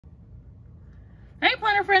Hey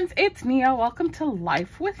planner friends, it's Nia. Welcome to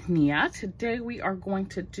Life with Nia. Today we are going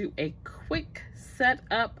to do a quick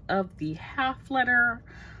setup of the half letter.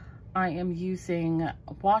 I am using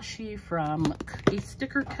Washi from Studio Bliss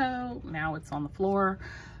Co. Now it's on the floor.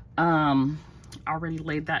 I already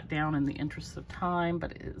laid that down in the interest of time,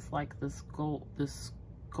 but it is like this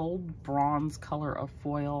gold bronze color of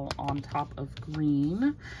foil on top of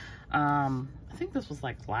green. I think this was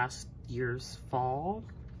like last year's fall.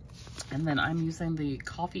 And then I'm using the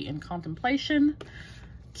Coffee and Contemplation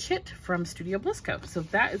kit from Studio Bliss Co. So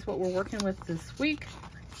that is what we're working with this week.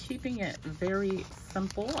 Keeping it very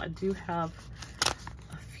simple. I do have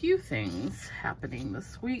a few things happening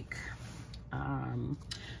this week.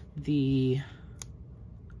 The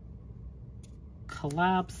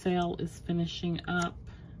collab sale is finishing up.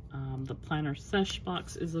 The planner sesh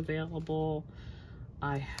box is available.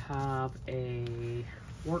 I have a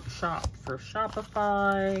workshop for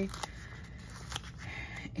Shopify,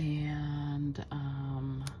 and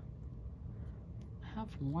I have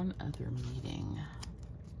one other meeting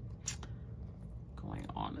going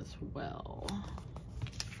on as well.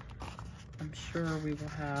 I'm sure we will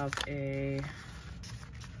have a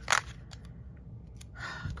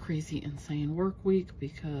crazy insane work week,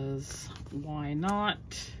 because why not?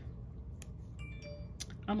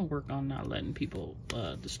 I'm gonna work on not letting people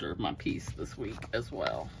disturb my peace this week as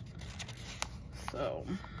well. So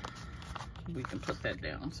we can put that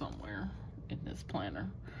down somewhere in this planner.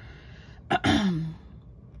 I've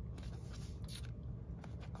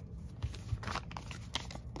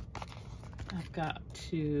got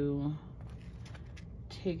to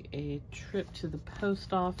take a trip to the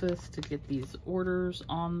post office to get these orders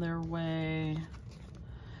on their way.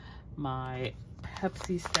 My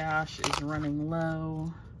Pepsi stash is running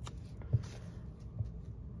low.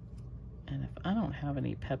 And if I don't have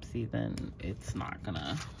any Pepsi, then it's not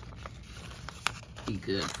gonna be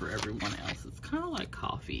good for everyone else. It's kind of like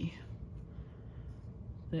coffee.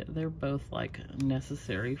 They're both like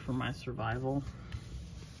necessary for my survival.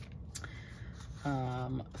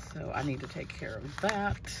 So I need to take care of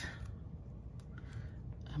that.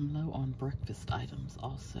 I'm low on breakfast items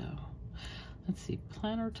also. Let's see,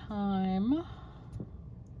 planner time.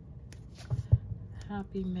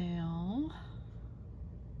 Happy Mail.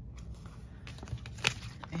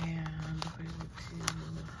 And we will do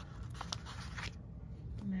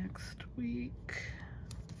next week.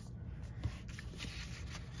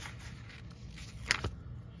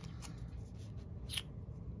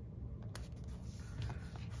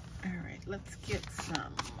 All right, let's get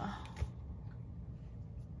some.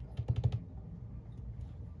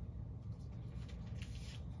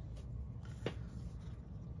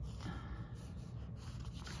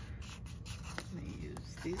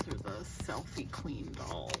 These are the selfie clean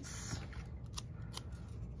dolls.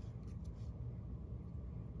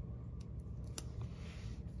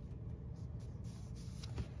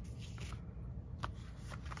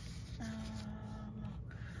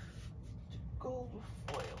 Gold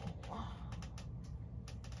foil.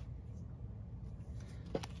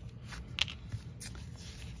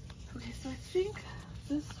 Okay, so I think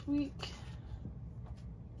this week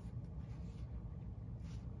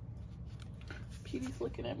Petey's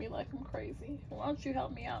looking at me like I'm crazy. Why don't you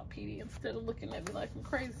help me out, Petey, instead of looking at me like I'm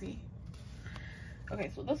crazy?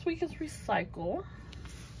 Okay, so this week is recycle.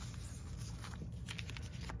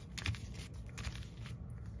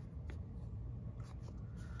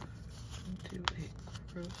 Do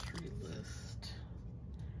a grocery list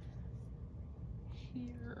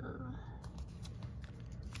here.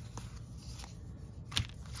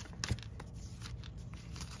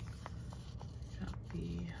 Got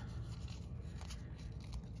the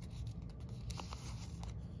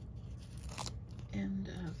end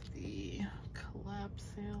of the collab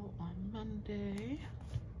sale on Monday.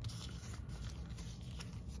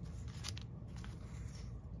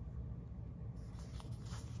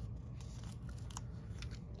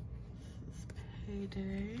 This is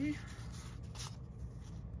payday.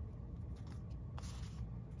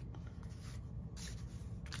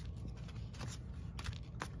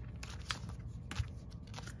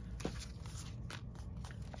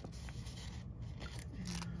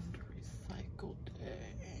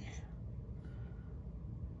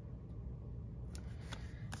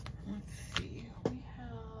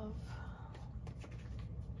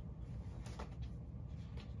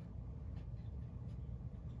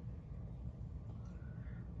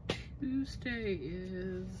 Tuesday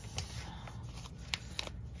is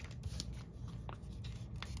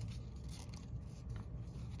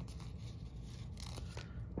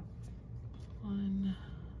one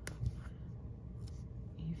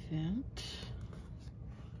event.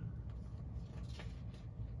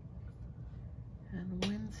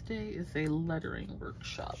 Today is a lettering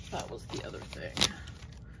workshop. That was the other thing. So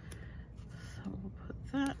we'll put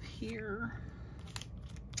that here.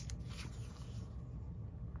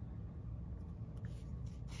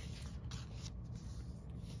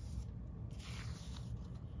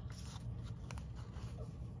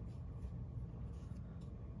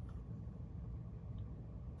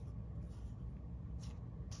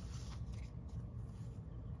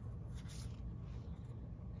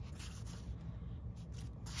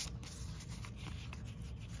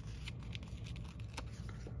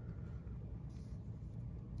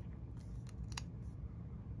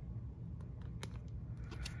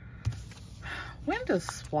 When does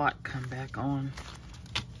SWAT come back on?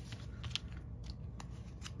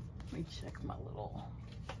 Let me check my little...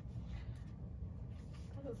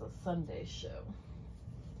 That is a Sunday show.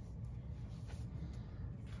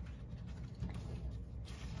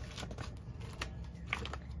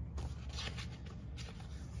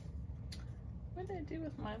 What did I do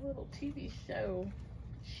with my little TV show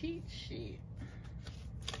cheat sheet?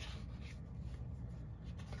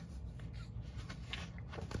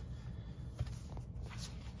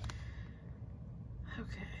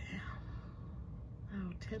 Okay.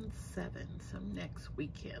 Oh, 10/7, so next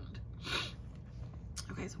weekend.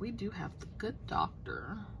 Okay, so we do have The Good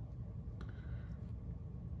Doctor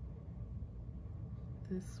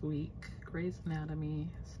this week. Grey's Anatomy,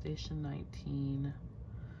 Station 19.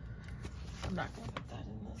 I'm not going to put that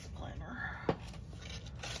in this planner.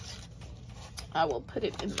 I will put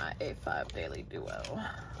it in my A5 Daily Duo.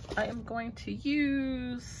 I am going to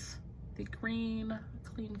use the green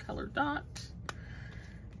clean color dot.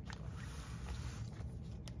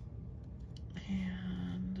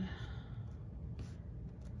 And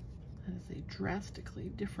that is a drastically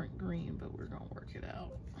different green, but we're going to work it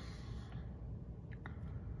out.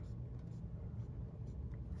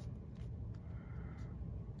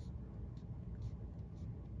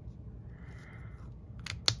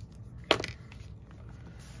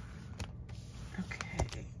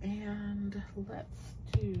 Okay, and let's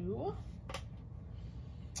do, I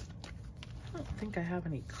don't think I have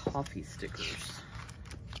any coffee stickers.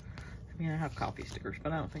 I mean, I have coffee stickers,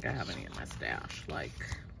 but I don't think I have any in my stash.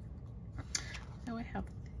 Like, now I have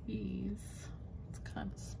these. It's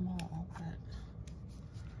kind of small, but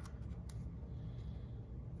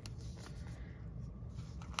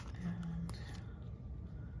and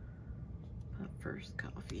but first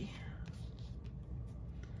coffee.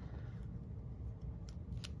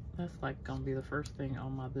 That's like gonna be the first thing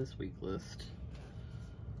on my this week list.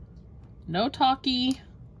 No talkie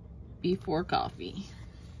before coffee.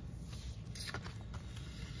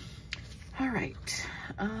 All right.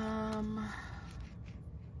 Throw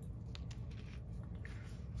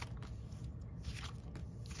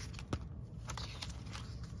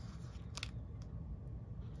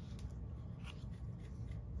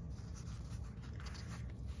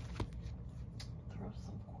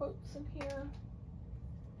some quotes in here.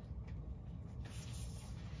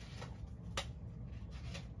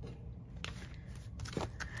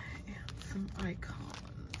 And some icons.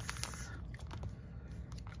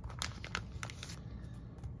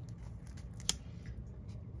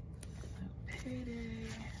 Payday.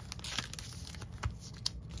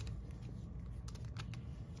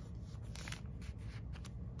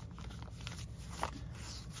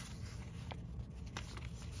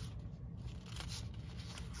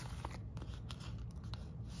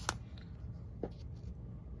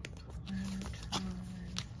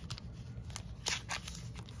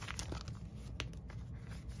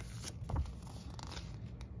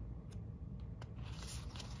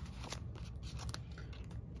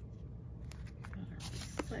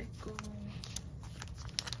 Cycle.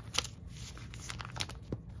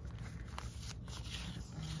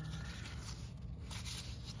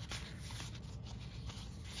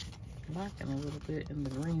 Lacking a little bit in the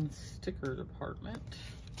green sticker department.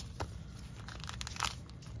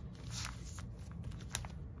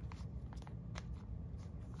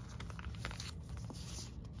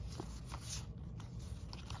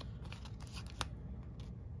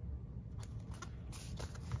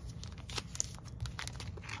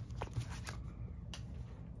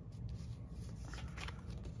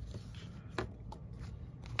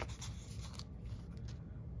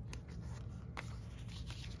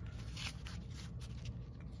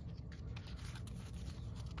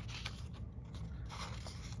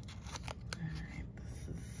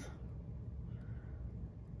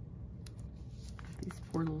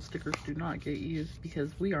 Poor little stickers do not get used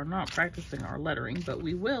because we are not practicing our lettering, but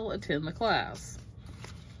we will attend the class.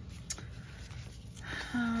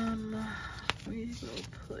 We will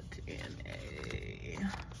put in a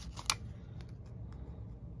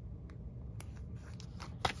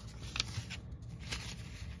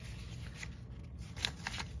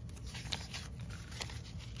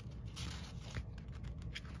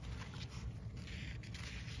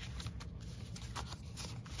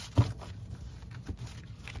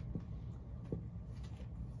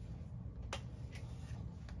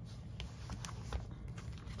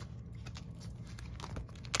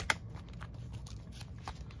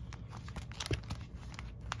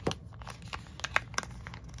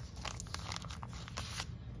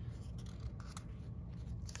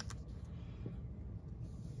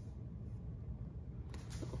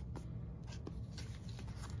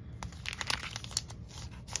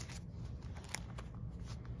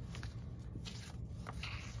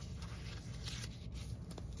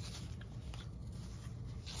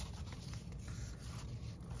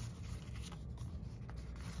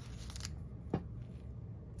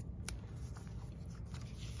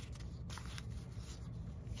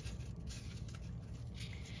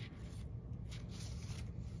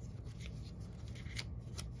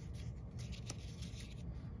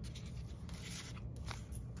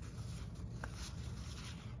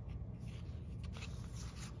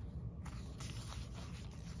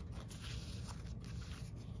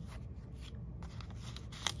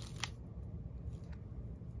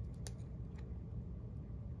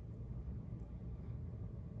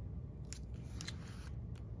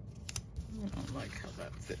I don't like how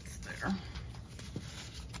that fits there.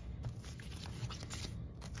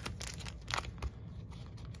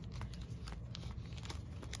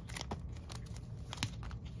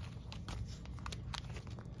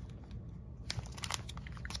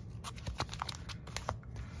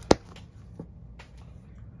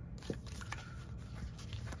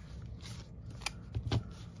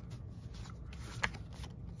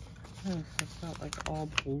 I've got like all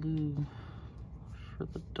blue for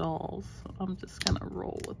the dolls, so I'm just gonna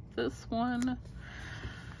roll with this one.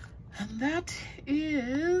 And that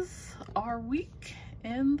is our week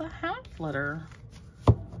in the half letter.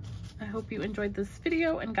 I hope you enjoyed this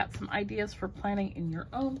video and got some ideas for planning in your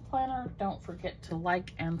own planner. Don't forget to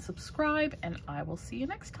like and subscribe, and I will see you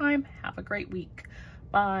next time. Have a great week.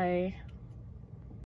 Bye.